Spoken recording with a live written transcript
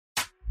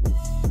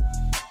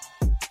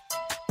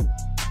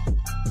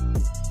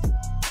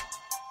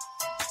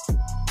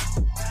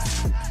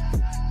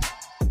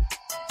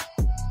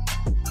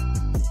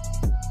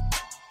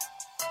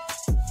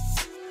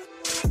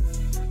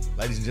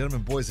Ladies and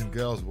gentlemen, boys and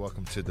girls,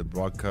 welcome to the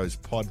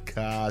Broadcoast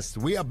podcast.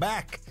 We are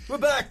back. We're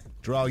back.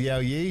 Gerald Yao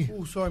Yi.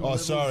 Oh, sorry. Oh,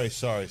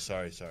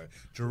 sorry.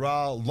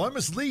 Gerald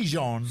Lomas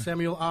Legion.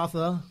 Samuel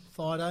Arthur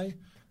Friday.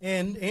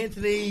 And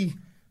Anthony.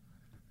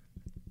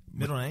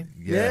 Middle name?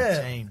 Yeah.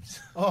 James.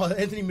 Oh,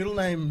 Anthony, middle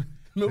name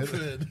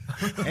Milford.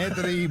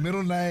 Anthony,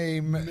 middle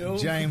name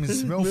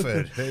James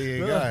Milford. There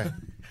you go.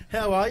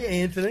 How are you,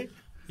 Anthony?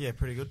 Yeah,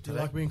 pretty good Do you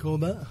today. like being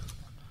called that?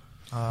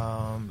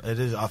 It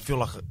is. I feel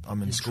like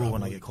I'm in school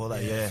when I get called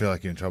that. Yeah. I feel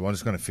like you're in trouble. I'm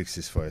just going to fix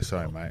this for you.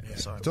 Sorry, mate. Yeah,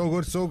 sorry. It's all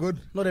good. It's all good.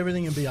 Not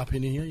everything can be up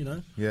in here, you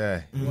know.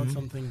 Yeah. You want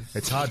some things.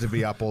 It's hard to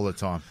be up all the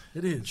time.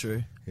 It is.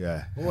 True.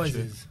 Yeah. Always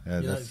is. Yeah,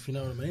 you know, if you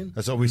know what I mean.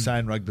 That's what we say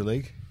in rugby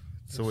league.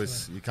 It's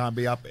always, you can't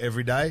be up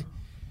every day.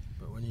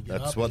 But when you get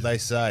That's up, what they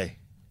say.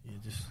 You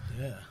just,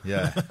 yeah.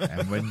 Yeah.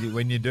 And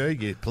when you do,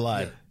 you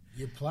play.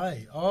 You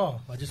play.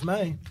 Oh, I just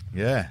may.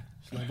 Yeah.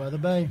 Slow by the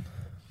bay.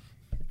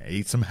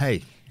 Eat some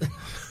hay.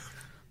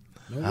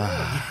 No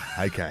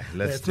way. Okay,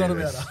 let's It's do not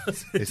this. about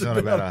us. It's not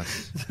about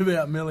us. It's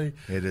about Millie.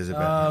 It is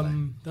about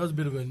Millie. That was a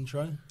bit of an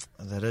intro.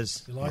 That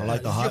is. You like I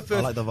like that? the This is your hype. I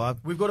first- like the vibe.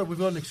 We've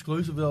got an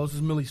exclusive. This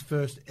is Millie's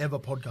first ever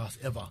podcast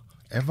ever.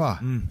 Ever.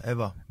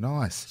 Ever.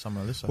 Nice.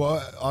 Somewhere this.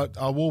 Well,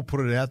 I will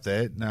put it out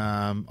there.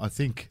 I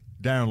think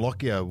Darren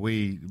Lockyer,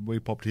 we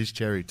popped his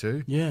cherry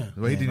too. Yeah.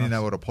 Well, he didn't even nice.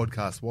 know what a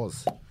podcast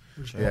was.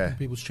 Yeah.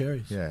 People's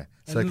cherries. Yeah.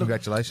 So And look,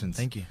 congratulations.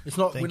 Thank you. It's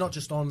not. Thank We're you. not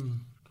just on.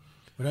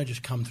 We don't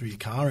just come through your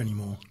car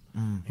anymore.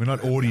 We're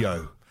not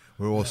audio.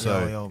 We're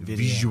also Yeah, video.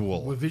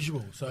 visual. We're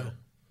visual. So,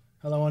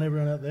 hello on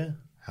everyone out there.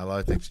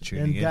 Hello, thanks for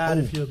tuning And in.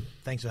 Dad, Oh,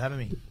 Thanks for having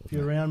me. if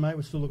you're around, mate,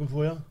 we're still looking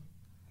for you.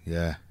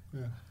 yeah.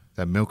 Yeah.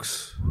 That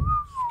milk's.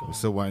 I'm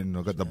still waiting.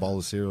 I've got the bowl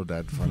of cereal, Dad,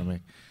 in front of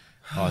me.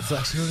 Oh, it's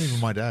actually not even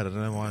my dad. I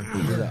don't know why I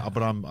did that.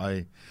 But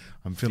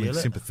I'm feeling Feel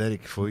it.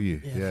 sympathetic for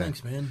you. Yeah.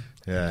 Thanks, man.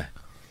 Yeah.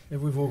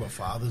 We've all got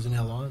fathers in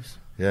our lives,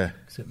 Yeah.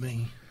 except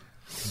me.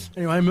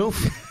 Anyway, Milf.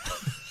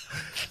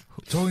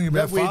 Talking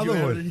about That weird you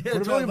fatherhood. added- Yeah,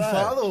 What talking about about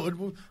that? fatherhood.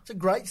 Well, it's a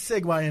great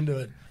segue into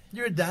it.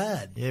 You're a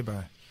dad. Yeah,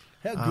 bro.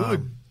 How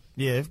good.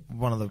 Yeah,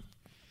 one of the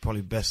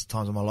probably best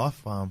times of my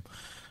life.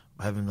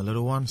 Having the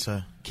little one,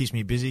 so keeps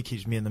me busy,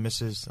 keeps me and the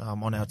missus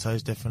on our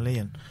toes, definitely,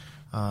 and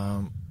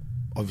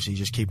obviously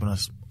just keeping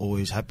us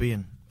always happy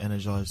and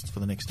energized for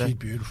the next day. She's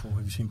beautiful.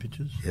 Have you seen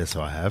pictures? Yes,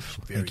 I have.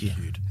 Very Thank you.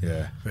 cute.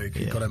 Yeah. Very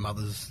cute. Yeah. Got her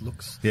mother's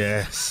looks.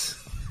 Yes.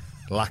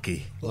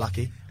 Lucky.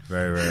 Lucky.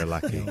 Very, very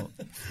lucky.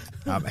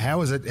 How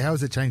has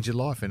it changed your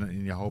life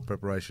in your whole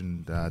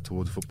preparation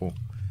towards football?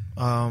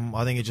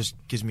 I think it just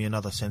gives me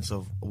another sense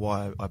of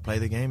why I play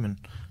the game,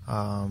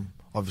 and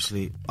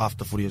obviously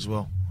after footy as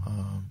well.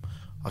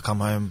 I come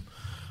home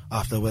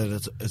after, whether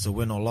it's a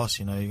win or loss,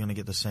 you know, you're going to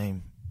get the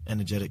same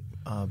energetic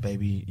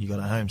baby you got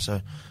at home.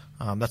 So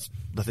that's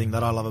the thing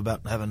that I love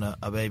about having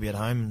a baby at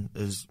home,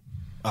 is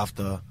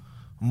after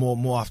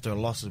more after a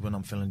loss is when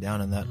I'm feeling down,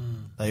 and that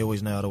they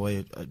always know how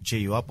to cheer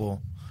you up,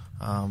 or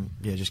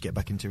just get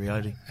back into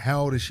reality.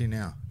 How old is she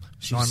now?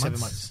 She's 9 7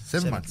 months? months.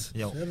 7 months?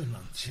 Yeah. 7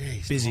 months.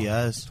 Jeez. Busy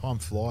as. Time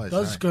flies.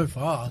 Does eh? go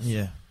fast.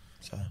 Yeah.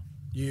 So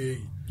You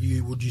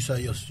would you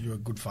say you're a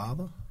good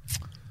father?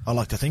 I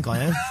like to think I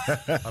am.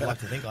 I'd like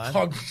to think I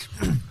am.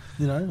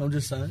 You know, I'm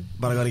just saying.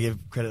 But I got to give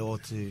credit all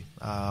to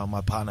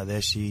my partner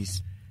there.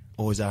 She's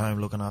always at home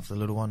looking after the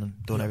little one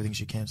and doing everything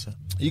she can. So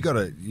You got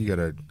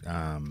a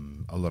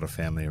lot of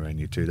family around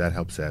you too. That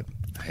helps out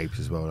heaps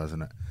as well,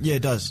 doesn't it? yeah,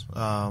 it does.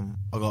 I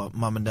got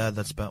mum and dad.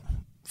 That's about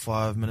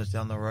 5 minutes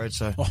down the road.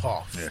 So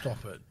Oh,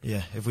 stop it.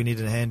 yeah, if we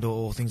needed a hand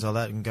or things like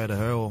that, we can go to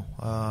her. Or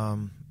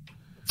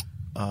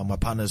my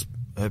partner's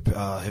her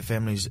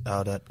family's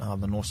out at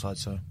the north side.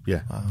 So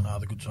Yeah.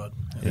 The good side.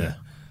 Yeah.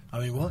 I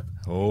mean, what?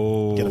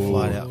 Oh, Get a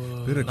flight out.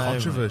 Bit of No,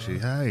 controversy,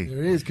 hey.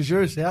 There is, because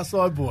you're a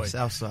Southside boy.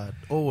 south side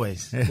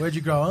always. Where'd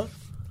you grow up?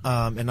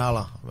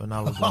 Inala.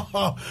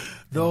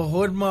 The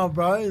hood, my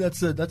bro.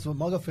 That's what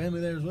my got family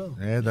there as well.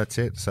 Yeah, that's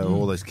it. So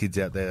all those kids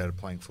out there that are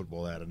playing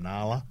football out of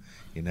Nala,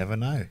 you never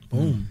know.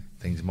 Boom.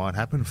 Things might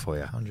happen for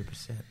you.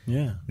 100%.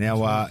 Yeah.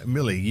 Now,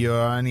 Millie, you're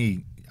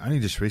only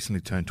just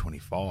recently turned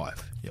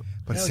 25. Yep.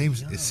 But Hell,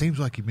 it seems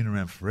like you've been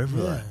around forever.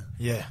 Yeah. Though.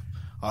 Yeah.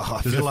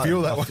 I Does feel it like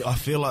feel that way? I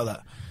feel like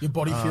that. Your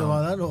body feel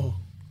like that, or?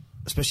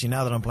 Especially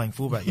now that I'm playing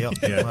fullback, doing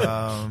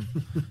a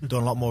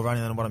lot more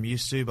running than what I'm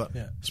used to, but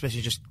Yeah.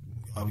 especially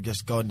I would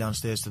just going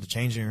downstairs to the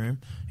changing room,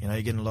 you know,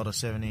 you're getting a lot of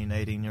 17,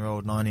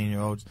 18-year-old,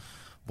 19-year-olds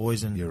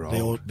boys, and You're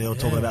they're all old.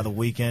 talking about the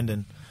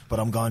weekend, but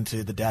I'm going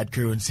to the dad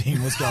crew and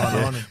seeing what's going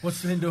on. And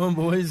What's been doing,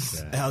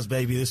 boys? how's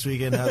baby this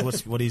weekend?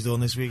 What he's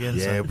doing this weekend?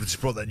 Yeah, So, we just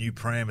brought that new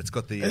pram. It's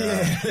got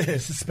the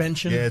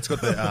Suspension. it's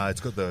got the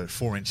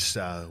 4-inch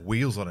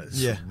wheels on it.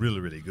 It's Yeah. really,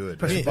 really good.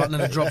 Press a button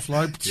and it drops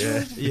low.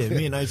 Yeah. yeah,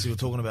 me and Oatsy were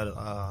talking about it.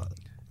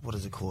 What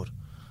is it called?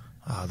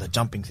 The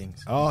jumping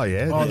things. Oh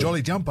yeah, Oh, the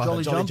Jolly Jumper.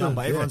 Jolly Jolly Jumper,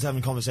 Jumper. yeah. Everyone's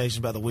having conversations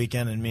about the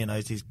weekend, and me and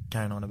Oatsy's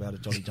carrying on about a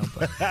Jolly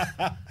Jumper. So,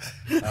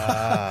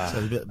 it's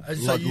a bit,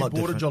 So you lot bought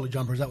a different. Jolly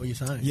Jumper, is that what you're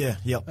saying? Yeah,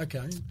 yep.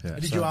 Okay. Yeah.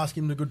 Did you ask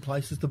him the good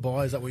places to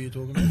buy? Is that what you're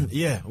talking about?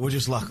 Yeah, we're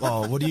just like,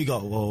 oh, what do you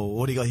got? Well,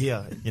 what do you got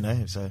here? You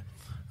know, so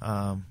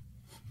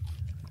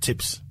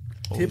tips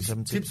always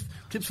having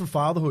Tips for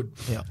fatherhood.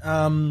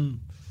 Yeah.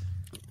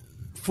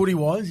 Footy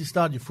wise, you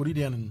started your footy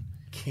down in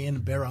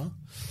Canberra.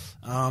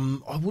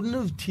 I wouldn't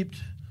have tipped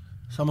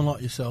someone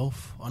like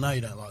yourself. I know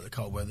you don't like the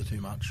cold weather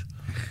too much.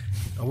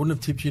 I wouldn't have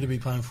tipped you to be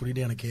playing footy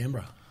down in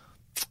Canberra.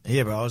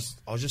 Yeah, but I was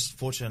just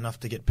fortunate enough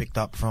to get picked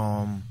up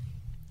from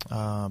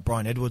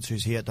Brian Edwards,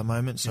 who's here at the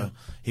moment. So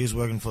he was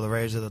working for the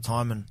Raiders at the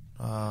time, and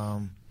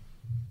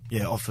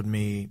offered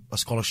me a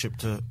scholarship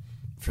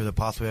through the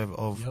pathway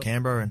of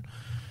Canberra.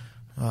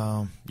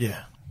 And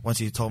once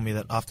he told me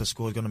that after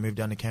school he's going to move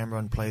down to Canberra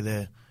and play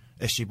their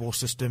SG ball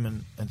system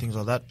and things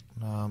like that.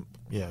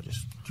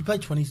 Just. Did you play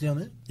 20s down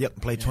there?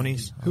 Yep, played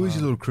 20s. Who was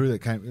your little crew that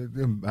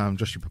came?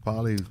 Joshua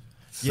Papali,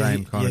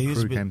 same kind of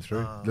crew came through.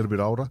 A little bit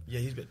older. Yeah,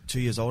 he's about 2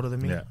 years older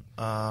than me. Yeah.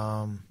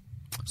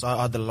 So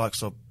I had the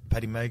likes of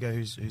Paddy Mago,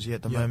 who's here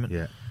at the moment.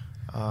 Yeah.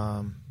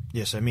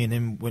 So me and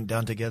him went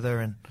down together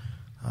and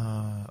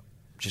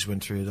just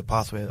went through the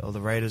pathway of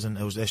the Raiders, and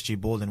it was SG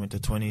ball, then went to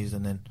 20s,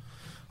 and then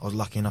I was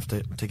lucky enough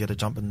to get a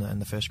jump in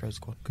the first grade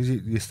squad. Because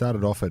you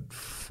started off at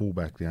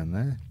fullback down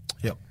there.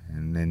 Yep.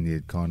 And then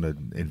you kind of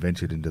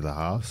adventured into the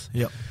halves.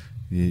 Yep.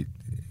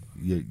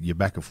 You're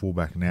back at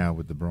fullback now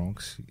with the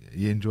Bronx.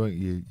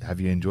 Have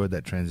you enjoyed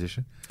that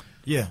transition?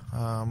 Yeah.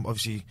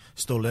 Obviously,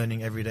 still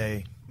learning every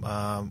day.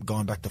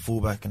 Going back to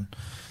fullback, and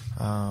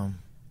I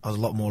was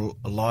a lot more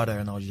lighter,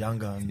 and I was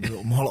younger and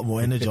a lot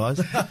more energized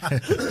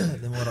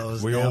than what I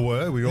was. We all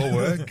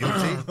were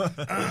guilty.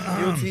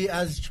 Guilty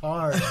as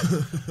charged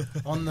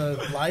on the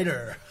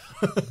lighter.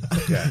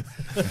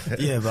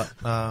 Yeah, but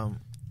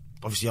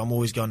obviously I'm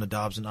always going to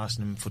Darbs and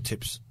asking them for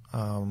tips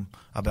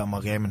about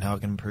my game and how I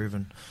can improve,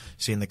 and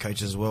seeing the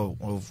coaches as well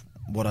of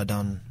what I've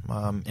done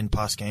in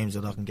past games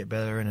that I can get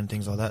better in and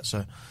things like that.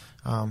 So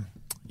I'm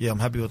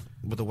happy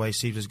with the way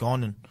Steve has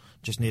gone, and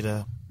just need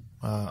a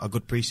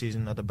good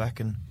preseason at the back,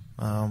 and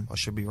I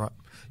should be right.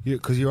 Yeah,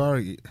 because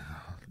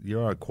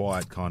you're a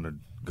quiet kind of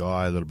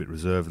guy, a little bit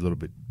reserved, a little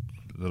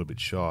bit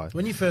shy.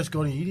 When you first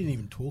got in, you didn't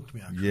even talk to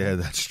me, actually. Yeah,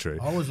 that's true.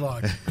 I was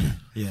like,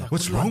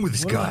 what's wrong with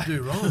this guy? What did I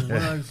do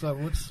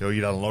wrong?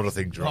 You done a lot of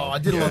things wrong. I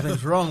did a lot of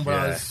things wrong, but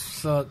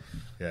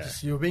Yeah. I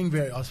was you were being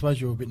I suppose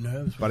you were a bit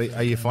nervous. But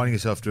are you finding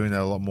yourself doing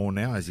that a lot more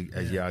now as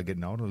you are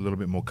getting older, a little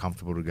bit more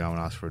comfortable to go and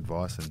ask for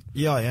advice?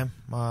 Yeah, I am,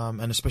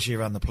 and especially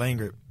around the playing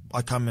group.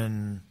 I come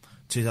in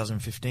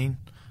 2015,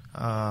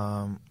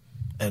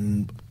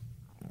 and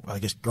I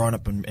guess growing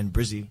up in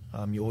Brizzy,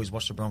 you always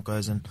watch the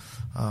Broncos, and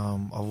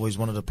I've always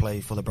wanted to play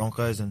for the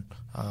Broncos, and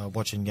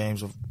watching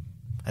games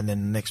and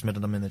then the next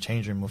minute I'm in the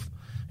change room with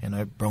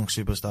Bronx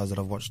superstars that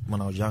I've watched when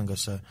I was younger.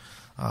 So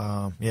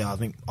I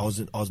think I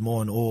was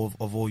more in awe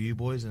of all you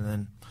boys, and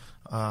then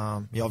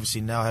obviously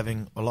now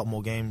having a lot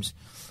more games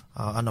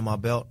under my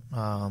belt,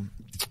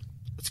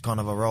 it's kind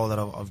of a role that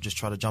I've just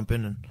tried to jump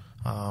in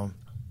and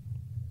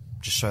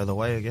just show the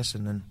way, I guess,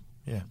 and then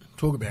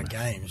Talk about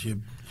games.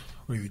 You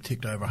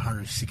ticked over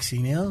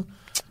 160 now,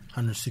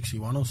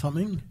 161 or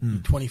something.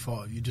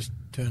 25. You just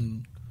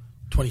turned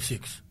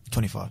 26.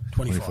 25.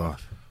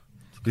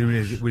 We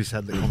just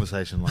had the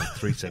conversation like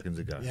 3 seconds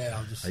ago. Yeah,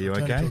 I'll just Are you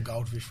turn okay? into a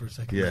goldfish for a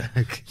second. Yeah.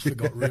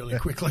 Forgot really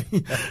quickly.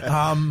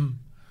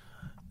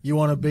 You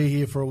want to be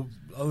here for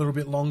a little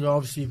bit longer.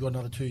 Obviously, you've got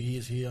another 2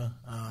 years here.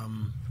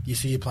 You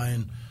see you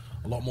playing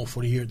a lot more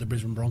footy here at the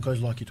Brisbane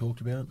Broncos, like you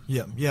talked about.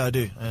 Yeah, I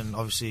do. And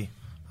obviously,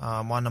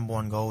 my number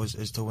one goal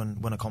is to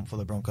win a comp for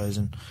the Broncos,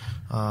 and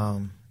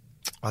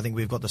I think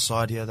we've got the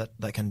side here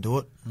that can do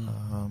it.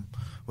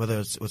 Whether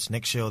it's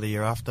next year or the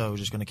year after, we're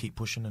just going to keep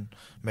pushing and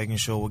making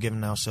sure we're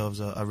giving ourselves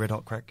a red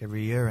hot crack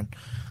every year. And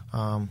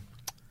I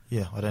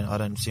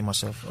don't see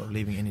myself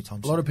leaving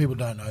anytime soon. A lot of people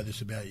don't know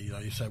this about you.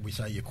 We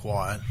say you're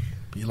quiet,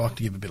 but you like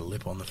to give a bit of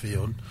lip on the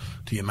field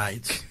to your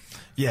mates.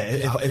 Yeah,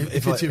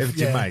 if it's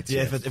your mates.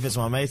 Yeah, if it's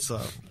my mates,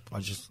 I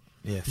just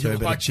throw a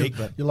bit of cheek.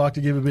 But you like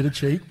to give a bit of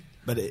cheek.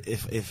 But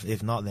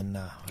if not, then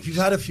if you've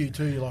had a few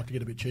too, you like to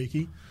get a bit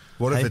cheeky.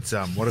 What if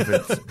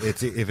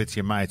it's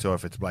your mates, or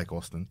if it's Blake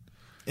Austin?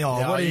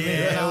 What do you mean?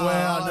 No.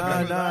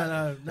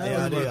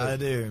 I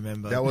do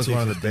remember. That was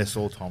one of the best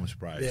all-time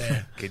sprays.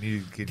 Yeah. Can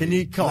you?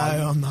 No,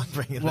 I'm not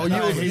bringing it. Well,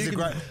 up. he's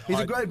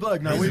a great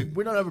bloke. No,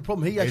 we don't have a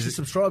problem. He actually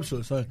subscribes to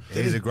us. So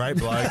he's a great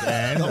bloke.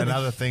 And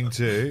another thing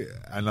too.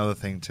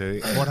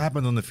 What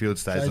happened on the field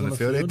stays on the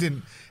field. It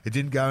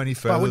didn't go any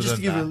further. But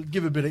just than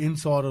give a bit of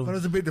insight of. But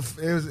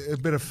it was a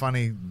bit of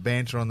funny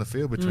banter on the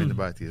field between the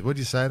both of you. What did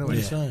you say to him? What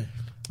did you say?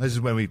 This is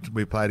when we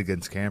played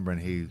against Canberra,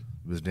 and he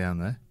was down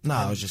there. No,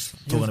 I was just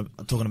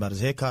talking about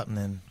his haircut, and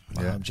then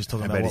just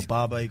talking about what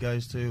barber he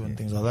goes to and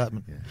things like that.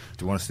 Yeah.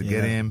 Do you want us to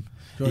get him?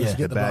 Do you want us to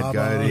get the bad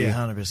goatee? Yeah,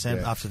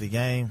 100%. After the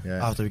game,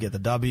 after we get the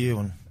W,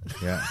 and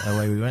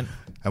away we went.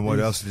 And what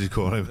else did you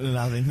call him?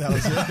 Nothing. That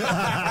was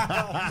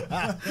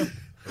it.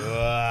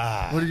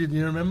 What did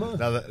you remember?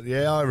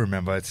 I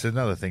remember. It's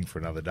another thing for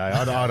another day.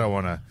 I don't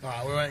want to.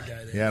 Oh, we won't go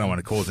there. Yeah, I don't want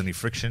to cause any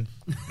friction.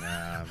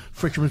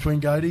 Friction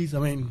between goatees. I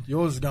mean,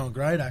 yours is going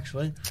great,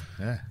 actually.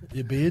 Yeah.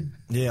 Your beard.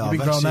 Yeah, you've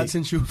been growing that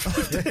since you were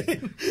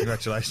 15.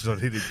 Congratulations on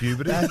hitting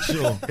puberty. That's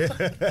sure.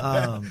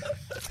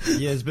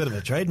 It's a bit of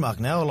a trademark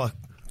now. Like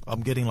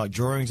I'm getting like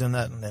drawings and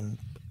that, and then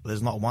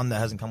there's not one that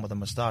hasn't come with a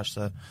moustache.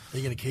 So Are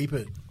you going to keep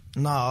it?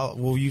 no,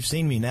 well, you've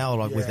seen me now,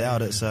 like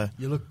without it. So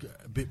You look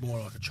a bit more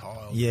like a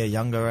child. yeah,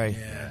 younger, eh?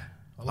 Yeah.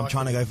 I'm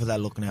trying to go for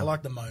that look now. I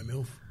like the Mo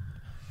Milf.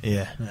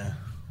 Yeah. Yeah.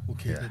 We'll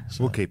keep Yeah, it.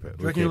 we'll keep it.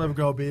 Do you reckon you'll ever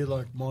grow a beard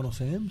like mine or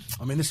Sam's?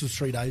 I mean, this was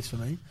 3 days for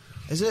me.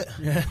 Is it?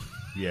 Yeah.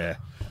 Yeah,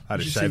 I had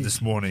a You shave see-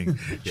 this morning.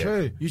 Yeah.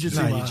 True. You should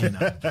no, see my- Eugene,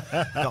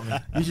 no. Got me.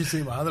 You should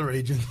see my other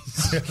regions.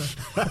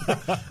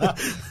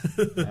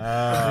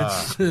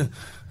 Ah,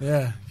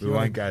 Yeah. we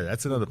won't go.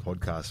 That's another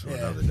podcast for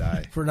another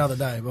day. For another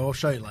day, but I'll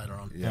show you later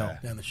on. Yeah.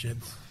 Down the shed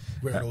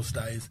where it all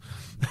stays.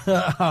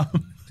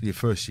 Your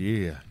first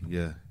year,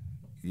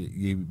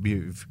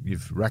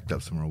 you've racked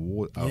up some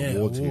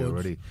awards here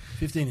already.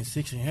 15 and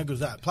 16. How good is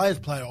that? Players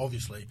player,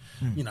 obviously.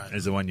 You know,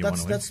 Is the one you that's,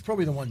 want to win. That's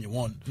probably the one you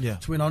want. Yeah.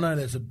 To win. I know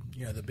there's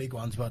the big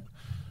ones, but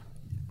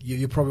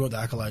you probably want the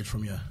accolades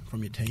from your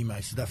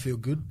teammates. Does that feel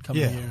good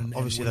coming Yeah, here and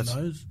obviously win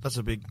those? that's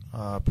a big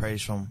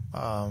praise from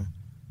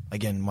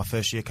again my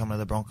first year coming to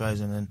the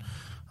Broncos, and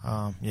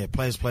then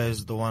players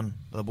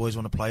the boys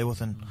want to play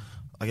with, and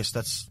I guess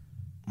that's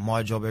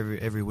my job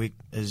every week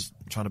is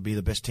trying to be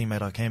the best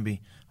teammate I can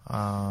be,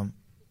 and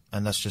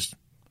that's just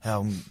how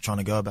I'm trying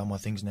to go about my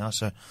things now.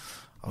 So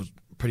I was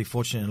pretty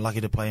fortunate and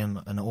lucky to play in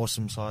an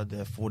awesome side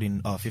there,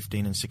 15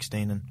 and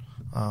 16,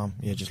 and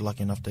just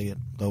lucky enough to get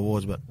the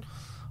awards, but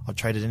I'd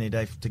trade it any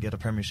day to get a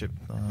premiership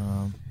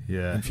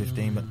in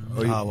 15, but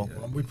well.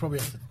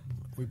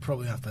 We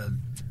probably have to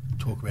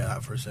talk about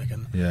that for a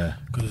second. Yeah.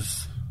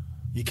 Because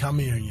you come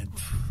here and you're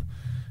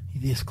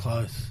this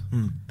close,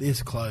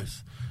 this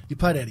close. You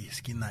played out of your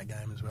skin that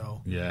game as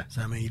well. Yeah.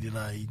 So I mean,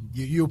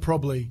 you were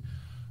probably,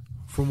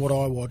 from what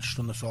I watched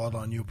on the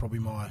sideline, you were probably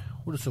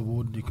what is the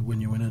award you could win?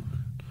 You win it.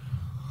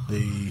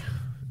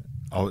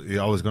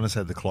 I was going to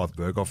say the Clive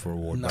Berghofer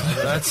Award. No, but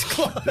that's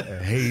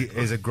Clive. he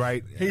is a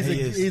great.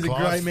 He's a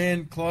great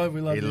man, Clive.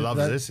 We love He him. loves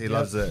this. He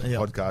loves the Yeah.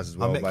 podcast as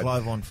well. I met but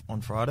Clive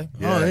on Friday.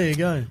 Yeah. Oh, there you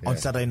go. On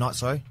Saturday night,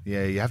 sorry.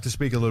 yeah, you have to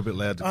speak a little bit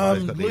loud to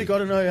Clive. Luke, I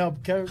don't know how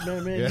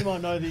character man. Yeah. You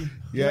might know the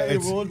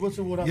it's award. What's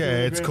the award?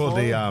 Yeah, it's called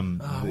the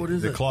what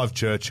is the it? Clive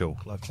Churchill.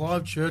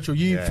 Clive Churchill.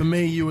 Yeah. For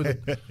me, you were the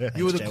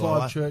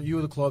JYY. You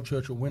were the Clive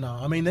Churchill winner.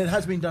 I mean, that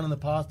has been done in the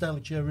past.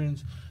 Daly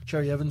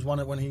Cherry Evans won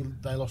it when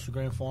they lost the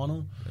grand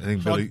final. I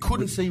think So Billy- I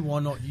couldn't see why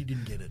not you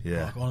didn't get it.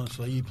 Yeah. Like,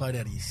 honestly, you played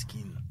out of your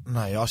skin. No,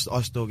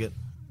 I still get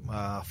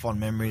fond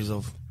memories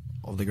of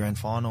the grand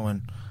final,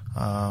 and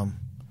not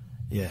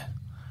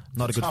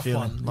a good Tough feeling.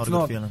 one. Not It's a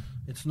good feeling.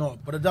 It's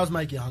not, but it does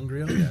make you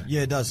hungrier.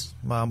 Yeah, it does.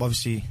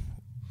 Obviously,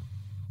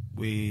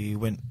 we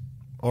went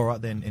all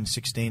right then in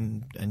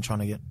 16 and trying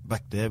to get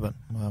back there, but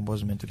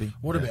wasn't meant to be.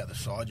 What about the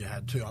side you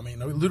had too? I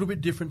mean, a little bit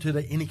different to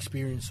the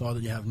inexperienced side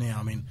that you have now.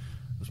 I mean,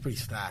 it was pretty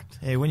stacked.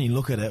 Yeah, when you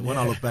look at it, when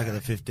I Yeah. look back at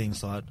the 15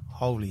 side,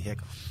 holy heck.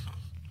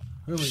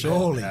 Really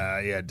Surely.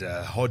 You had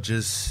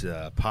Hodges,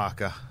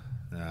 Parker,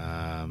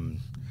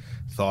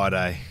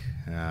 Thaiday.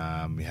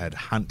 You had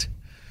Hunt,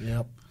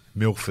 Yep.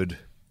 Milford,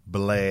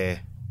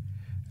 Blair,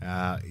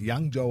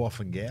 young Joe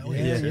Offengow.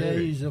 Yeah,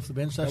 he's off the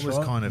bench. That's That was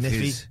right. kind of Neffy.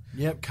 his.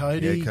 Yep,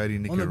 Cody. Yeah, Cody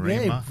On the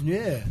Nicarima.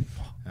 bench,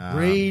 yeah.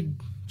 Reed,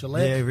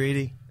 Gillette, Yeah,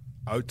 really.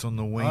 Oates on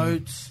the wing.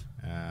 Oates.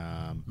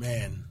 Um,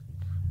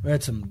 We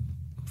had some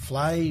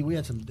Flay. We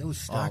had some. It was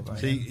stacked. Oh,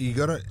 man. so you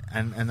got to,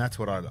 and that's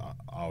what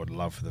I would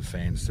love for the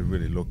fans to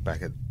really look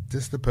back at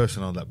just the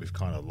personnel that we've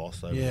kind of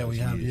lost over Yeah, those we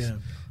have, years. yeah.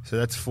 So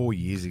that's 4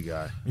 years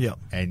ago. Yeah.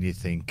 And you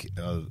think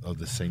of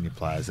the senior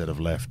players that have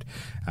left.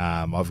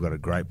 I've got a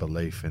great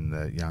belief in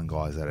the young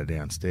guys that are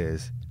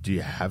downstairs. Do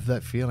you have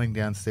that feeling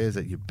downstairs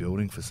that you're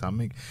building for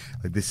something?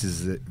 Like this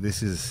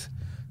has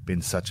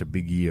been such a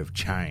big year of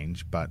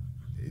change, but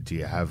do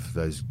you have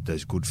those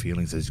good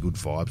feelings, those good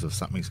vibes of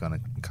something's going to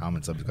come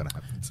and something's going to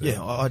happen? So,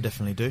 Yeah, I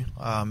definitely do.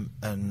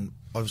 And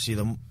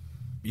obviously,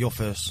 your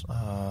first,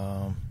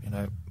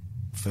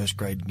 first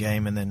grade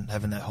game, and then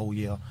having that whole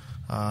year,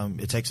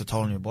 it takes a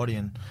toll on your body.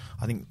 And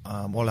I think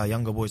all our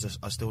younger boys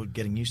are still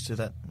getting used to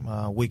that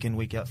week in,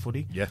 week out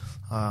footy. Yeah.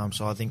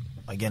 So I think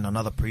again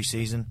another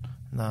pre-season,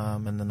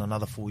 and then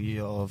another full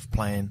year of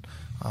playing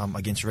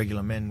against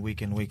regular men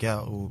week in, week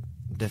out will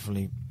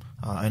definitely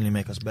only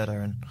make us better.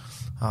 And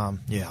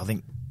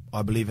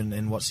I believe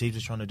in what Siege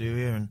is trying to do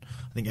here, and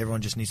I think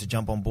everyone just needs to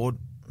jump on board,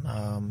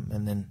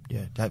 and then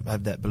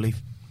have that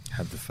belief.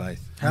 Have the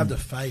faith. Have the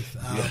faith.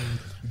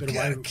 Bit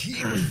away.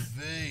 keep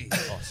the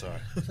Oh, sorry.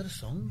 Is that a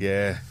song?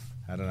 Yeah.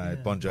 I don't know.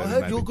 Bon Jovi. I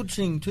heard maybe. you're a good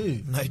sing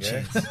too. No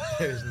chance.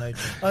 There is no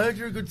chance. I heard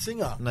you're a good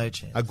singer. No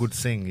chance. A good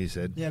sing, you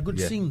said. Yeah, good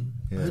sing.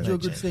 Yeah. I heard No you're a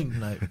good chance. sing.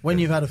 No. When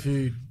you've had a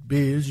few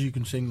beers, you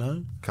can sing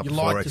though. Couple You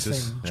like to 4Xs,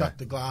 sing. yeah. Chuck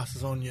the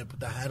glasses on you,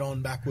 put the hat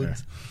on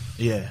backwards,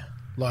 Yeah.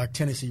 like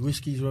Tennessee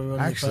whiskies. Were one of your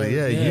Actually,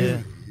 yeah.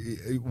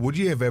 favourites. Would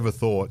you have ever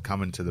thought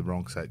coming to the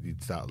Bronx that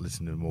you'd start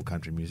listening to more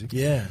country music?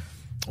 Yeah.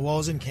 Well, I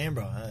was in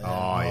Canberra.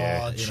 Oh,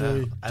 yeah.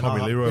 True.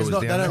 Tommy Leroy There's was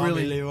not, they down don't there.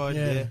 really, Tommy Leroy,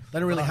 yeah, yeah. They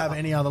don't really have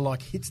any other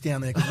like hits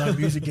down there because no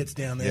music gets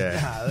down there.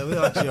 Yeah. Yeah, we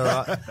were actually all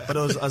right. But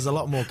it was a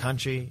lot more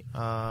country.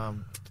 I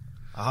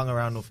hung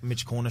around with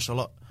Mitch Cornish a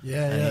lot.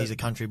 Yeah, and yeah. he's a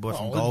country boy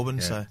from Oh, Goulburn.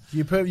 yeah. So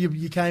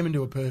You came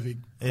into a perfect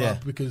Yeah.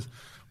 because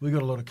We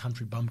got a lot of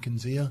country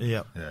bumpkins here.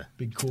 Yeah. Yeah.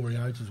 Big Corey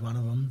Oates is one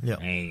of them. Yeah.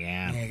 There you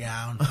go. There you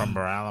go. From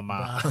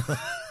Baralama.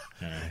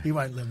 He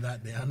won't live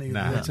that down. He'll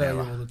No, tell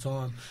you never. all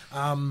the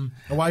time.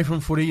 Away from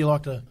footy, you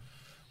like to...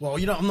 Well,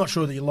 I'm not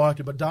sure that you liked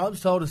it, but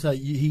Darbs told us that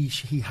he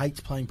hates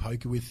playing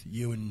poker with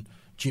you and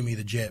Jimmy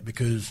the Jet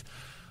because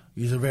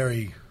he's a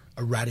very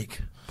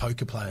erratic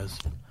poker players.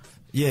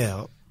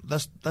 Yeah,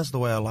 that's the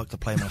way I like to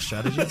play my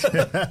strategies.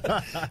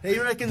 He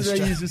reckons that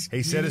he's just...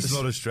 He said it's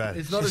not a strategy.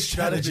 It's not a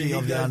strategy. Strategy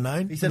of the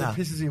unknown? He said Nah. it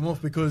pisses him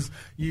off because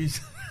he's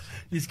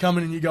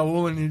coming and you go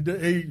all and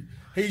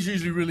he's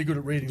usually really good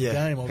at reading the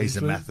game, obviously. He's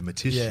a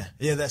mathematician.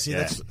 That's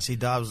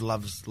Darbs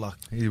loves like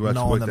He works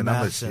knowing with the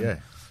maths numbers,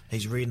 and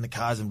he's reading the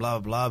cards and blah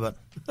blah blah.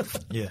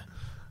 But yeah,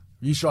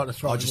 You try to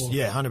throw I him just off.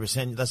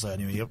 100%. That's the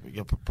only way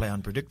you play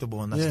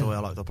unpredictable, and that's the way I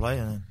like to play.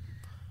 And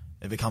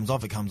if it comes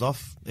off, it comes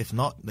off. If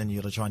not, then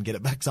you got to try and get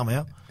it back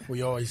somehow.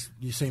 Well,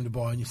 you seem to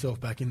buy yourself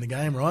back in the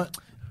game, right?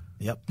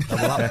 Yep,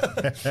 double up,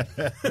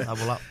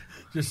 double up.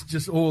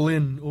 Just all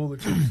in, all the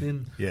chips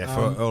in. Yeah,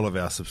 for all of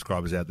our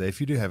subscribers out there, if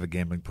you do have a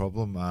gambling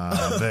problem,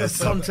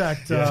 there's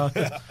Contact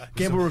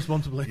gamble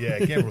responsibly. Yeah,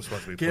 gamble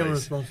responsibly, Gamble please.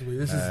 responsibly.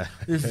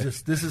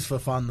 This is for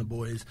fun, the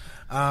boys.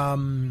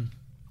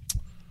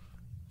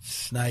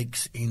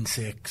 Snakes,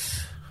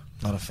 insects.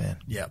 Not a fan.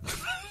 Yep.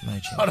 No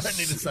chance. I don't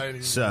need to say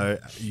anything. So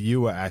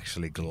you were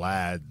actually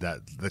glad that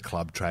the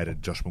club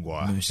traded Josh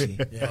Maguire. Moosey.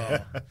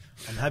 Yeah.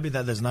 I'm happy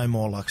that there's no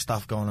more like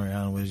stuff going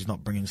around where he's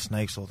not bringing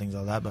snakes or things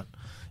like that. But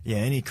yeah,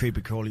 any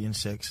creepy crawly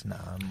insects, nah.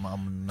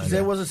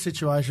 There was a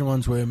situation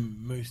once where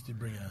Moose did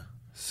bring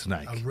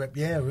Snake.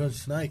 a real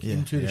snake Yeah.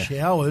 into the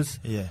showers.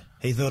 Yeah,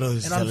 he thought it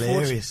was And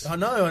hilarious. I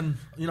know, and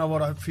you know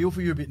what? I feel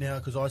for you a bit now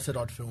because I said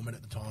I'd film it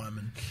at the time,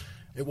 and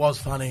it was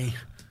funny.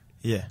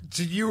 Yeah,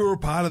 So you were a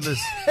part of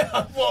this.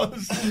 I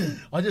was.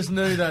 I just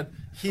knew that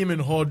him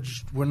and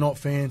Hodge were not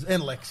fans,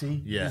 and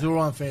Lexi. Yeah. Because all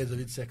aren't fans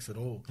of insects at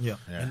all. Yeah.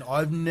 And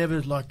I've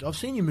never I've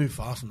seen you move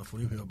fast on the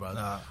footy field,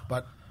 brother. Nah.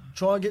 But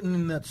try getting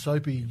in that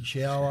soapy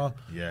shower.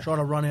 Yeah. Try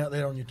to run out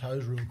there on your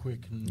toes real quick.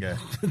 And Yeah.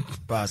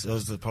 but it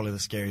was probably the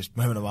scariest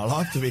moment of my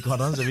life, to be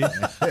quite honest with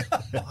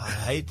you. I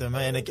hate them,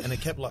 man, and it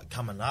kept like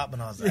coming up,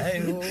 and I was like, hey,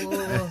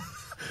 whoa.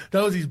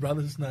 That was his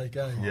brother's snake,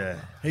 eh? Yeah.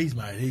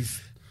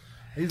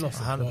 He's lost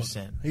the 100%.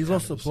 plot. He's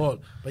lost the plot.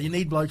 But you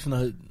need blokes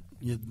on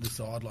the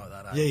side like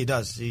that, eh? Yeah, he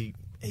does. He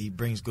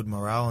brings good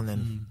morale, and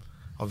then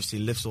obviously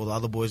lifts all the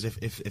other boys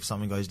if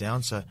something goes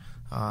down. So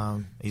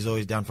he's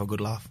always down for a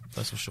good laugh.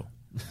 That's for sure.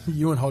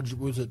 You and Hodge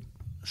was at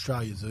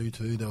Australia Zoo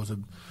too. There was a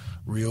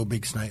real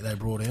big snake they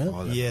brought out.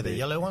 Oh, that Yeah, the big-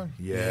 yellow one.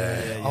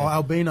 Yeah. Oh,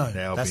 albino. The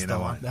That's albino the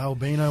one. one. The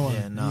albino one.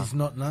 Yeah, no. He's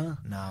not, no.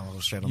 No, I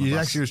was straight on the You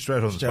bus. actually were straight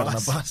on the Straight on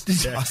bus. the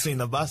bus. Yeah. I seen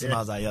the bus, and I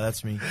was like, yeah,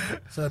 that's me.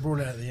 So they brought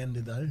it out at the end,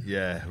 did they?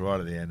 Yeah, right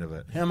at the end of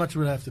it. How much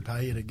would they have to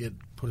pay you to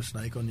put a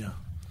snake on you?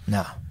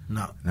 No.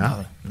 No.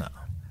 No? No.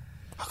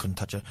 I couldn't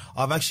touch it.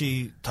 I've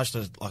actually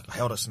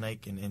held a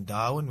snake in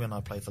Darwin when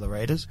I played for the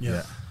Raiders.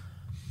 Yeah.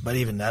 But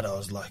even that, I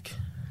was like,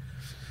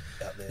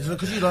 out there. Is it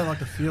because you don't like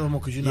to feel them or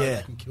because you know Yeah.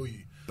 they can kill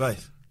you?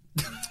 Both.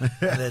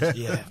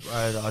 Yeah,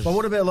 bro. But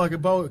what about like a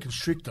boa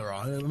constrictor,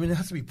 right? I mean, it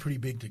has to be pretty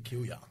big to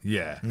kill you.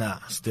 Yeah. Nah,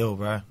 still,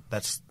 bro.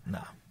 That's, nah.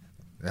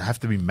 They have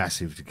to be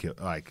massive to kill.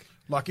 Like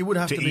Like it would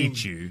have To to be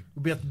eat you. It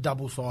would be at the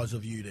double size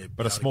of you to. But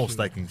be a able small to kill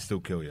snake can still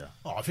kill you. you.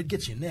 Oh, if it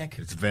gets your neck,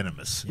 It's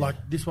venomous. like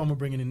this one we're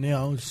bringing in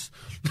now, is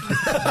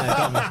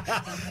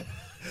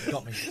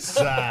Got me.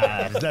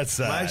 Sad. That's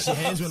sad. My actually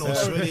hands went all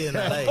sweaty in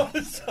that day.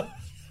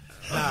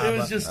 Nah, it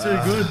was but- just too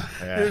good.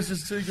 yeah. It was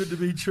just too good to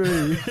be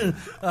true.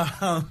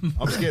 I'm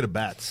scared of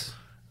bats,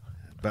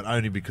 but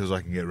only because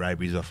I can get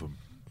rabies off them.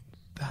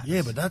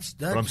 Yeah, but that's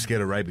But I'm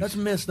scared of rabies. That's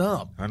messed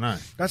up. I know.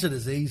 That's a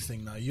disease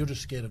thing, though. You're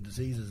just scared of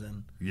diseases,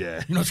 and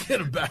Yeah. you're not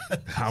scared of bats.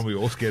 Aren't we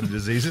all scared of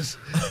diseases?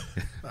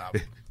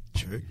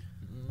 True.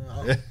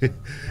 No,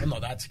 I'm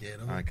not that scared.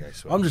 Okay,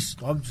 sweet. I'm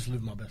just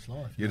living my best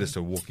life. You're just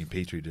a walking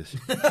petri dish.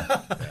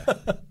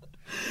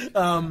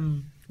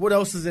 What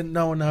else does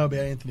no one know about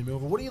Anthony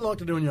Milford? What do you like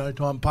to do in your own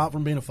time, apart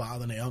from being a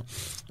father now?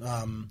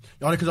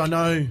 Because I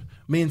know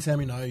me and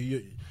Sammy know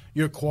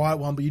you're a quiet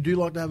one, but you do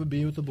like to have a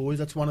beer with the boys.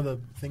 That's one of the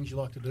things you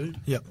like to do.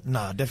 Yep.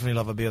 Nah, definitely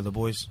love a beer with the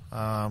boys.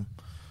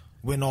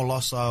 Win or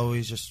loss, I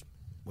always just,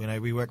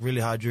 we work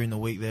really hard during the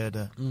week there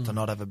to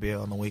not have a beer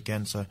on the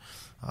weekend. So,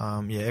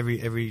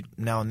 every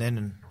now and then,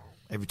 and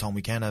every time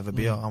we can have a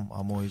beer, I'm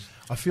always.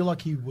 I feel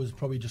like he was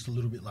probably just a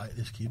little bit late,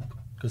 this kid,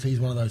 because he's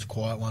one of those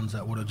quiet ones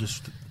that would have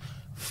just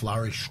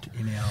flourished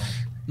in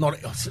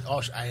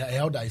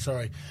our day.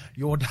 Sorry,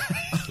 your day.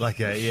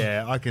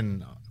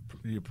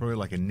 You're probably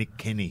like a Nick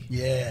Kenny.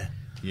 Yeah.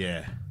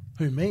 Yeah.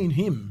 Who, me and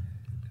him?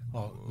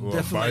 Oh, Well,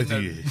 definitely. both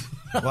of you.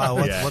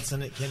 Wow, Yeah. what's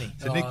in it, Kenny?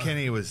 So Nick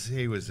Kenny was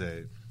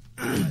a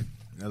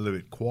little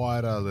bit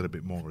quieter, a little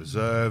bit more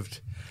reserved,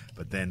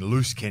 but then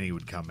Loose Kenny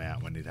would come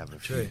out when he'd have a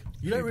few.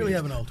 You don't really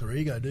have an alter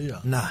ego, do you?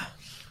 Nah.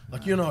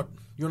 Like you're not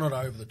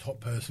over the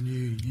top person.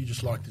 You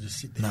just like to just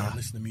sit there and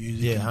listen to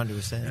music. Yeah, and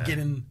 100%. Get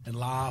in and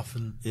laugh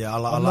and Yeah, I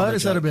I've love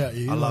noticed a that joke. about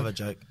you. I love a Like,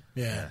 joke.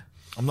 Yeah.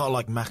 I'm not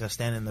like Macca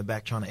standing in the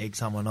back trying to egg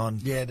someone on,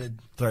 Yeah.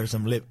 throw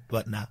some lip,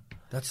 but nah.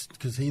 That's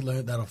because he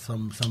learnt that off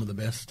some of the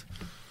best.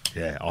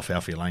 Yeah, off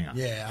Alfie Langer.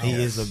 Yeah, He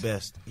is the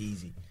best.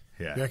 Easy.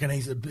 Yeah. You reckon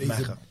he's a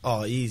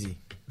Oh, easy.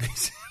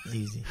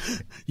 Easy.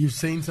 You've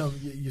seen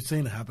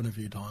it happen a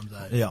few times,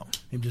 eh? Yeah.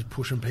 Him just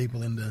pushing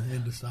people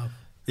into stuff.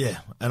 Yeah,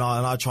 and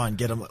I try and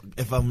get him.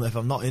 If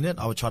I'm not in it,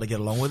 I would try to get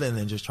along with it, and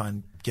then just try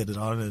and get it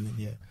on. And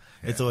yeah.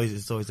 It's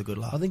always a good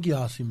laugh. I think you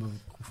asked him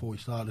before we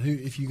started,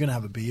 if you're going to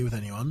have a beer with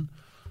anyone,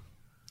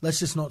 let's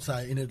just not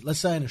say let's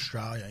say in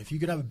Australia, if you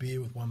could have a beer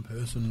with one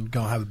person,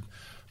 go and have a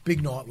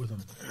big night with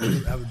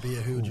them, have a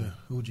beer, who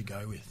would you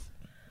go with?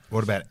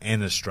 What about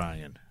an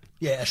Australian?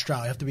 Yeah,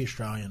 Australia. Have to be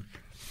Australian.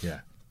 Yeah.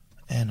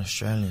 An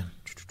Australian.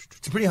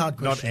 It's a pretty hard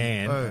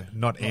question.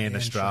 Not Anne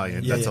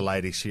Australian. Yeah, That's yeah. a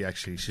lady.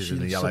 She's in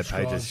the Yellow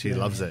Pages. She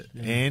loves it.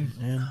 Yeah.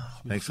 Anne,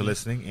 thanks for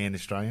listening. Anne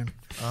Australian.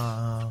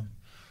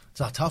 It's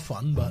a tough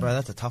one, but Bro,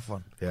 that's a tough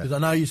one. Yeah. because I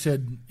know you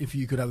said if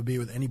you could have a beer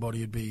with anybody,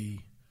 it'd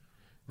be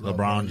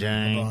LeBron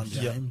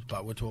James.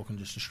 but we're talking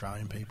just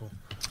Australian people.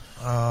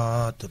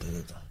 Uh,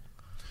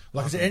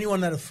 Like, is there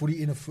anyone that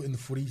in the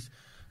footy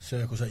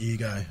circles that you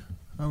go,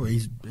 oh,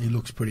 he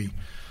looks pretty,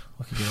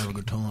 like he could have a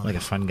good time. Like a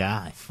fun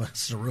guy.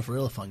 It's a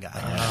real fun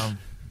guy.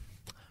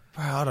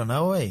 Bro, I don't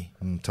know,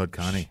 Todd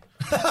Carney.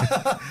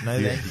 No,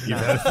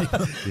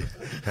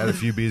 You've had a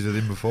few beers with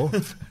him before?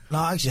 No,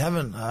 I actually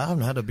haven't. I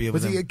haven't had a beer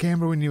Was with he him. at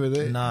Canberra when you were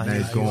there? No,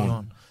 he's he's gone.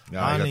 gone. No,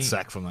 he Only- got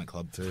sacked from that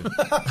club too.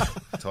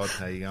 Todd,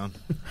 how you going?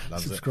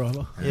 Loves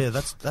Subscriber. Yeah,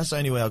 that's the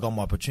only way I got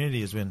my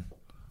opportunity is when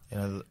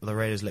the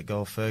Raiders let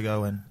go of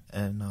Fergo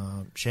and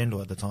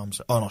Shandor at the time.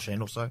 So, not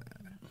Shandor, sorry. it.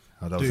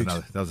 Oh, that was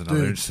another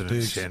Dudes. incident,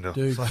 Dudes. Shandor.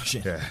 Dudes.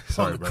 Yeah,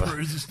 sorry, On the brother.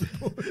 cruise.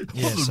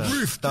 Yeah, On the so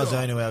roof. that was the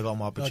only way I got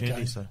my opportunity.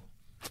 Okay. So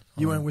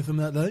You went with him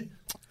that day?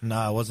 no,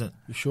 I wasn't.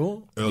 You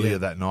sure? Earlier Yeah.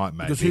 that night,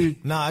 maybe. Because who?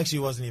 No, I actually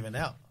wasn't even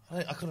out.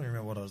 I couldn't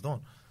remember what I was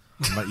doing.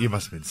 You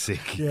must have been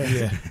sick. Yeah.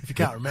 Yeah. If you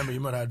can't remember, you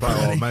might have Or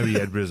had. maybe you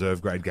had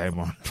reserve grade game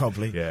on.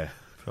 Probably. Yeah.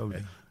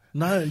 Probably.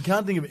 No, you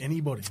can't think of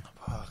anybody.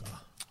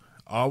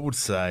 I would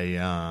say If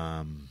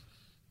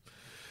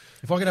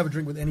I could have a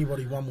drink with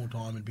anybody one more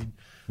time, it'd be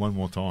one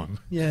more time.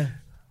 yeah.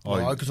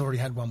 Oh, Because I already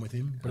had one with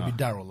him, but it'd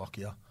be Daryl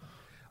Lockyer.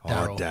 Oh,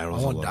 Daryl.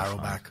 Daryl's I want a lot of Daryl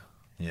fun. back.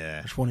 Yeah.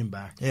 I just want him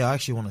back. Yeah, I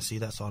actually want to see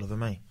that side of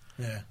him, eh?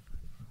 Yeah.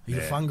 He's a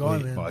Yeah. fun guy,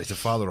 man. Oh, he's a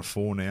father of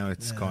 4 now.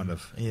 It's kind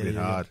of a bit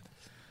yeah. hard.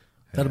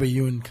 That'll be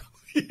you and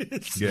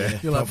Yeah.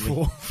 you'll have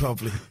Probably. 4.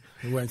 Probably.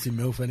 You won't see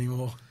Milf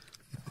anymore.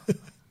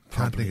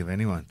 Can't think of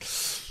anyone.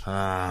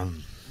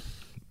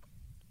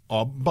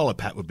 Bowler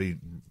Pat would be.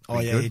 Oh,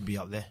 yeah, good. he'd be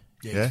up there.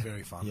 Yeah, Yeah? he's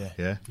very fun. Yeah.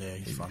 Yeah. Yeah,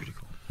 he's fun. Pretty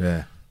cool.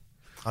 Yeah.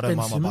 I don't Ben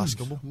mind Simmons. my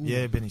basketball. Ooh.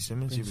 Yeah, Benny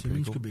Simmons. Ben He'd be pretty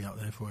Simmons cool. could be up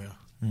there for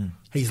you.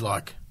 He's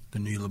like the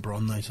new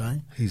LeBron, they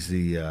say.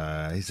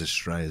 He's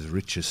Australia's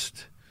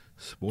richest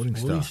sporting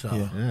Sporting star.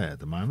 star. Yeah, at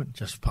the moment.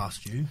 Just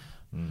past you.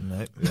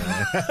 Nope.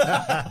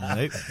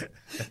 Nope.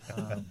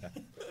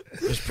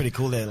 It was pretty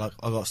cool there. Like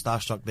I got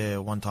starstruck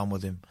there one time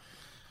with him.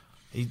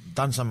 He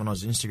done something on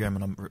his Instagram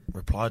and I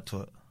replied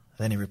to it.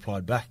 Then he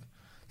replied back.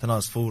 Then I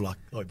was full like,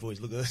 "Oh boys,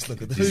 look at this!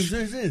 Look at this!" Who's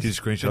this? Did you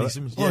screenshot Benny it?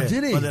 Simmons. Oh,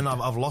 did he? But then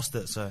I've lost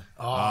it, so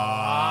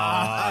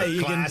Ah,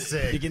 you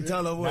can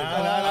tell the boys. No,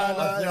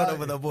 I filled it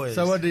with the boys.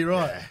 So what did he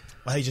write?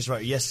 He just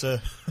wrote, "Yes,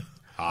 sir."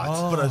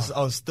 Oh, But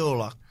I was still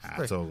like,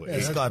 that's all.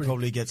 this that's guy pretty-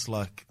 probably gets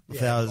like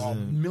Yeah,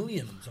 1,000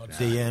 millions, I'd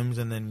say. DMs,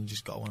 and then you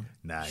just got one.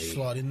 Nah,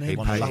 Slide in there. He,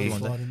 One pay- lucky he- one.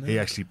 Slide in there. he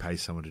actually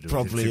pays someone to do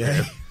Probably, his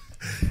yeah.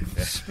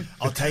 Instagram.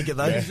 I'll take it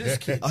though. Who's this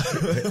kid?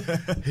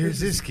 Who's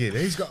this kid?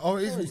 He's got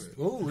he's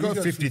got got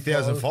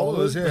 50,000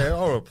 followers. Yeah,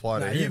 I'll reply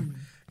to Nah, him.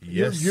 You've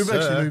Yes,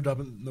 actually sir. moved up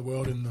in the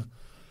world in the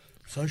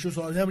social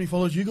side. How many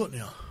followers you got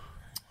now?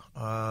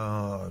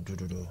 I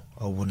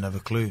wouldn't have a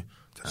clue.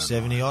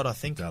 70 odd, I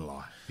think. Don't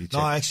lie. You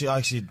No,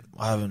 check.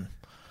 I haven't.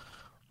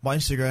 My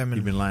Instagram and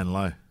You've been laying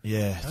low.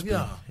 yeah, Have it's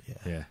ya? been-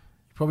 Yeah. You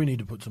probably need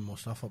to put some more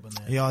stuff up in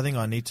there. yeah. I think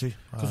I need to.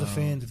 Because the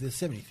fans, if there's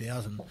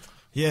 70,000,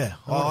 Yeah,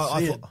 I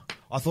wanna see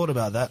I thought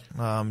about that.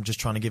 Just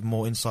trying to give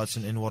more insights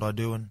in what I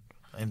do and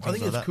things I think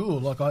like it's that. cool.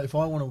 Like, if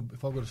I've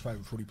got a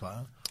favourite footy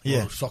player,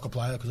 Yeah. or a soccer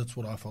player, because that's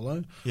what I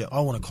follow, Yeah.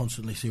 I want to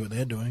constantly see what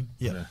they're doing.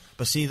 Yeah. Yeah.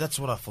 But see, that's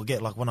what I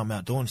forget. Like when I'm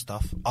out doing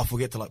stuff, I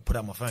forget to like put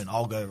out my phone.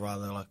 I'll go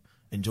rather like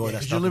enjoy that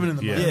Because stuff. you're living in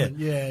the Yeah. moment.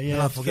 Yeah, yeah. And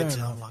I that's forget fair to.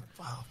 enough. I'm like,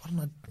 wow, why didn't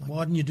I? Like,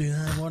 Why didn't you do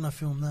that? Why didn't I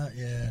film that?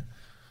 Yeah.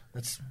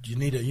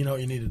 You know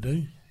what you need to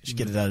do? just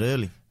get it out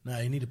early. No,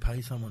 you need to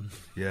pay someone.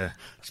 Yeah.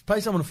 Just pay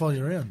someone to follow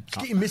you around. Just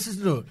get your missus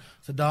to do it.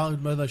 So,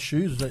 darling, wear those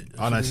shoes.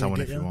 I know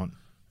someone if you want.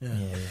 Yeah.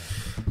 Yeah.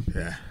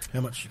 Yeah.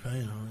 How much you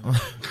paying?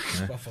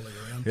 I'll follow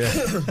you around.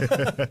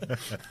 Yeah.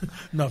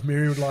 Not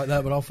Mary would like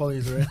that, but I'll follow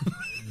you around.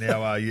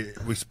 Now,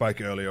 we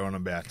spoke earlier on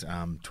about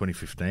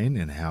 2015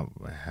 and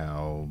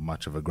how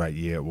much of a great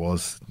year it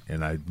was. You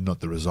know, not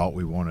the result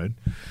we wanted,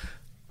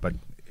 but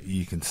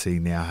you can see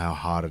now how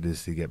hard it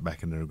is to get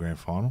back into the grand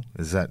final.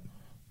 Is that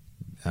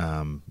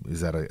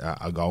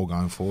a goal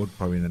going forward,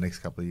 probably in the next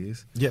couple of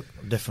years? Yep,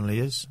 definitely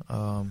is.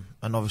 And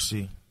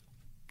obviously,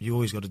 you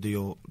always got to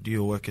do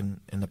your work in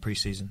the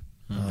preseason.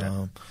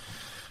 I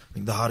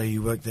think the harder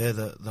you work there,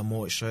 the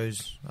more it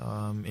shows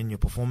in your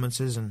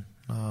performances, and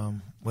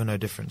we're no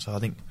different. So I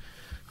think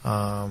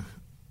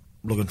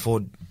looking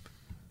forward,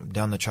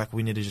 down the track.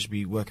 We need to just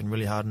be working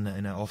really hard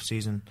in our off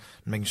season,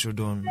 making sure we're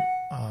doing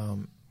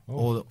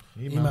all the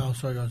Email,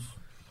 sorry guys.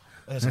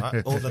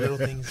 all the little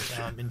things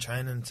in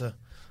training to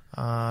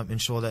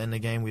ensure that in the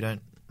game we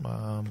don't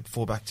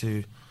fall back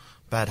to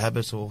bad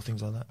habits or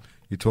things like that.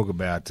 You talk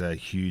about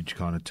huge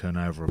kind of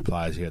turnover of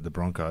players here at the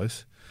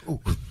Broncos.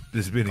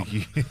 There's been a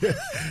huge...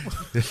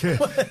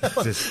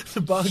 Just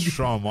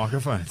strong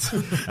microphones.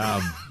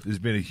 There's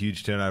been a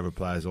huge turnover of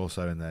players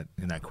also in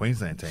that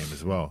Queensland team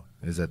as well.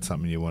 Is that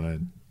something you want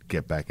to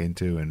get back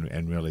into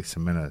and really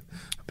cement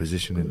a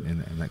position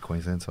in that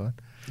Queensland side?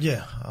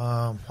 Yeah,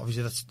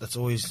 obviously that's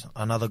always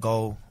another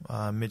goal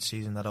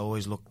mid-season that I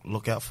always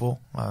look out for.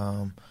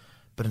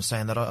 But in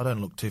saying that, I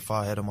don't look too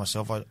far ahead of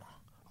myself. I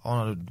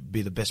want to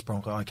be the best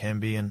Bronco I can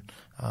be, and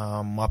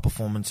my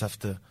performance have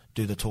to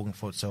do the talking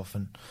for itself.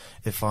 And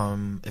if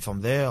I'm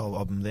there,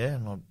 I'm there,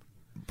 and I'll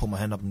put my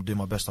hand up and do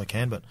my best I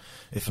can. But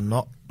if I'm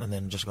not, and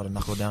then just got to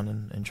knuckle down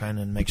and train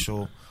and make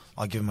sure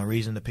I give them a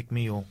reason to pick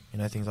me, or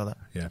things like that.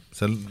 Yeah.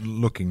 So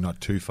looking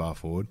not too far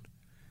forward,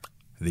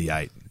 the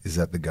 8, is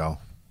that the goal?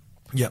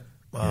 Yep.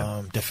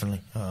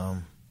 Definitely.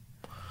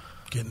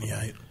 Getting the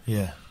 8.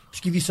 Yeah.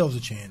 Just give yourselves a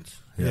chance.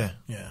 Yeah.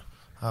 Yeah.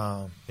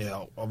 I'll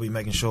be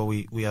making sure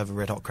we have a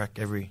red hot crack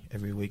every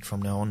week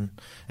from now on.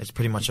 It's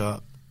pretty much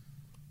a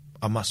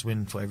must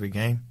win for every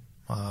game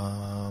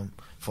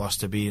for us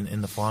to be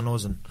in the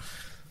finals. And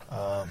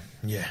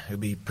it'll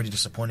be pretty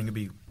disappointing. It'll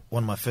be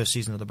one of my first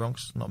seasons of the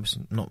Bronx,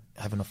 not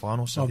having a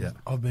final. So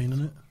I've been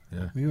in it.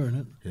 Yeah. You were in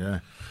it. Yeah.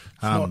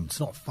 It's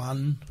not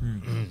fun.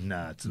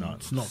 No, it's not.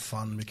 It's not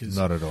fun because...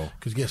 Not at all.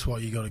 Because guess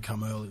what? You got to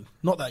come early.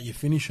 Not that you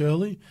finish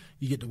early.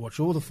 You get to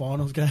watch all the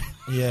finals games.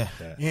 Yeah.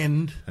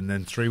 And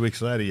then 3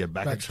 weeks later, you're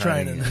back at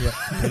training. Yeah,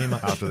 pretty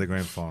much. After the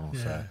grand final.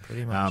 Yeah, so,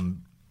 pretty much.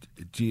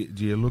 Do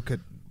you look at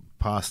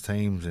past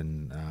teams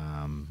and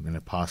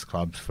past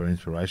clubs for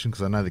inspiration?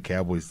 Because I know the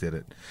Cowboys did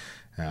it.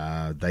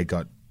 They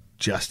got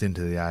just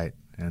into the 8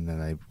 and then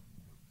they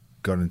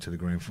got into the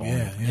grand final.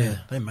 Yeah.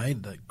 They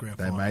made that grand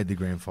final. They made the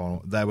grand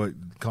final. They were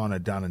kind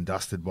of done and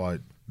dusted by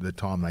the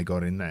time they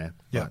got in there.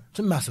 Yeah. It's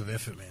a massive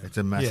effort, man. It's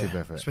a massive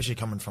effort. Especially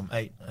coming from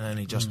 8 and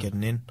only just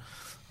getting in.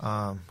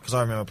 Because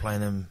I remember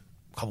playing them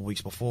a couple of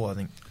weeks before, I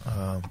think.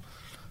 And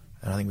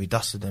I think we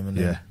dusted them. And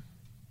then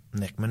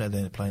next minute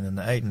they're playing in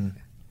the 8 and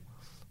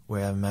we're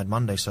having Mad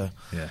Monday. So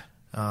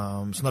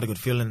it's not a good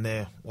feeling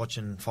there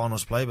watching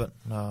finals play. But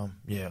I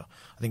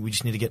think we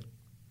just need to get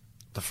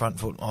the front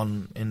foot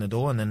in the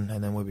door and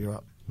then we'll be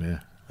right. Yeah.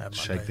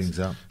 Shake things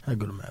up. How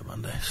good are Mad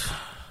Mondays?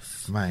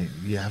 Mate,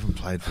 you haven't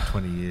played for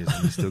 20 years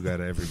and you still go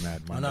to every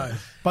Mad Monday. I know.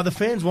 But the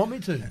fans want me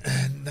to.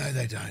 No,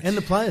 they don't. And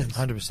the players.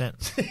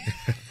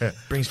 100%.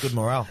 Brings good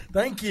morale.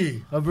 Thank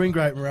you. I bring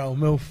great morale.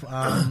 Milf,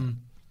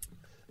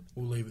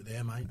 we'll leave it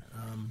there, mate.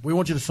 We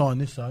want you to sign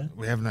this, though.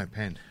 We have no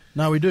pen.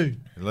 No, we do.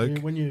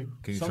 Luke, when you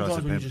can you sometimes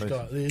try when you pen, just please? go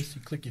like this,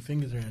 you click your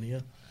fingers around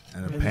here.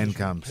 And a pen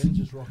comes. Pens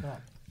just rock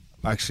up.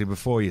 Actually,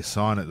 before you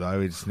sign it, though,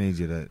 we just need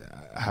you to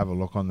have a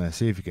look on there,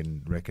 see if you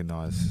can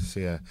recognise.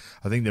 See, I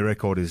think the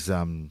record is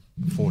 14.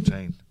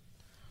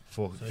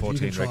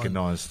 14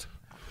 recognised.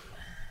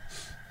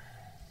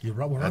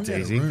 That's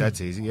easy. That's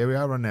easy. Yeah, we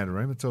are running out of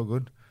room. It's all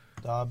good.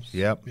 Dubs.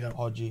 Yep.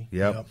 Podgy.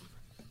 Yep.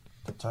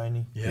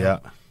 Tony.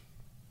 Yep.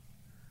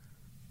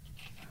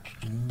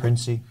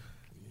 Princey.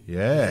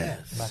 Yeah.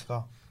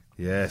 Macca.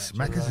 Yes.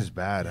 Macca's is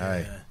bad,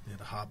 hey? Yeah,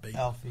 the heartbeat.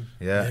 Alfie.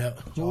 Yeah.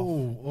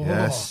 Oh.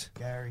 Yes.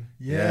 Gary.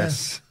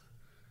 Yes.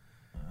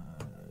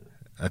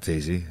 That's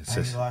easy. It's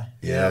just, Anglai.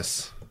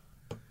 yes.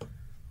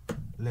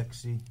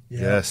 Lexi.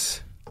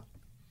 Yes.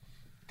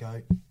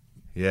 Goat.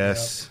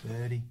 Yes.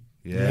 30.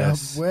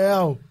 Yes. Yeah.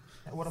 Wow.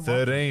 What am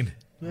 13.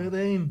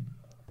 13.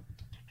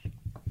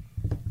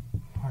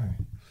 I?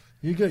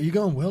 You're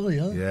going well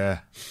here. Yeah.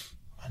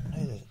 I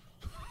know that.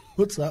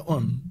 What's that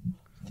one?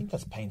 I think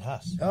that's Payne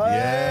Haas. Oh,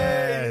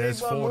 Yeah, you need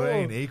that's one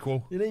 14. more.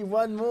 Equal. You need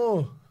one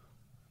more.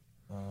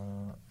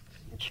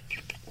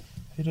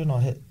 Who didn't I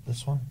hit?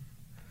 This one?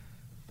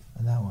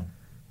 And that one?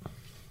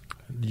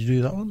 Did you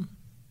do that one?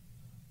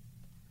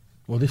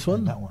 Or this one?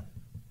 And that one.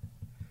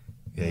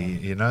 Yeah,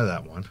 you know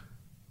that one.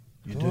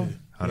 You do.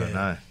 I don't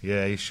know.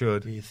 Yeah, you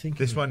should. Yeah, you think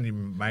this you- one you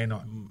may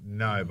not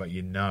know, but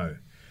you know.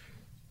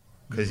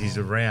 Because he's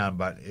around,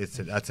 but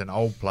that's an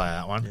old player,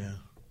 that one. Yeah.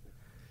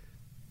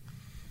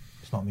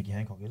 It's not Mickey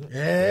Hancock, is it?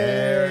 Yeah,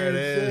 There it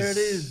there is. it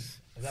is.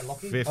 Is that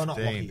Lockie? 15. Oh, not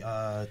Lockie.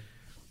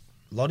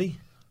 Lottie?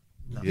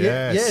 Yes,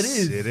 Yeah, it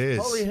is. It is.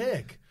 Holy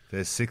heck.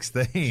 There's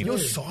 16. You're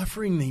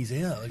ciphering these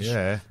out. Like,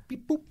 Yeah.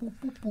 beep, boop, boop,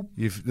 boop,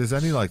 boop. There's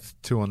only like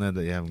 2 on there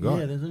that you haven't got.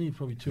 Yeah, there's only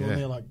probably 2 Yeah. on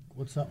there. Like,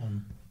 what's that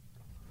one?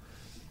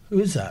 Who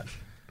is that?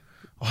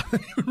 I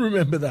don't even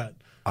remember that.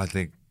 I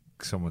think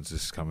someone's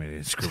just come in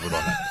and scribbled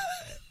on it.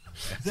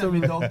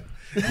 Somebody dog.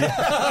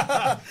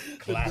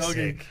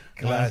 Classic.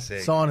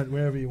 Classic. Sign it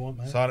wherever you want,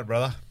 mate. Sign it,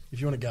 brother.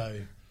 If you want to go,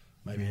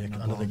 maybe Yeah,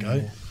 no under the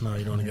problem, go. No,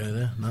 you don't want to go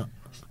there. No.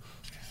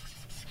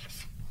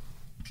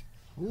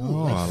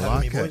 Oh, I Thanks for having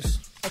like me, it. boys.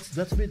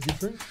 That's a bit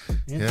different.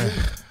 Yeah,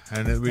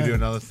 and then we do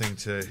another thing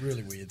too.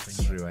 Really weird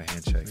thing. Three-way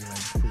handshake.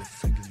 Put your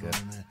fingers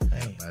right in there.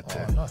 Hey,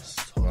 That nice.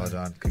 Well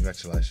done.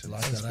 Congratulations.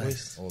 Like that, eh?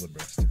 boys. All the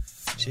best.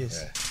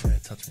 Cheers. Yeah. Yeah,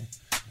 touch me.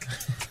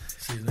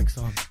 See you next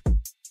time.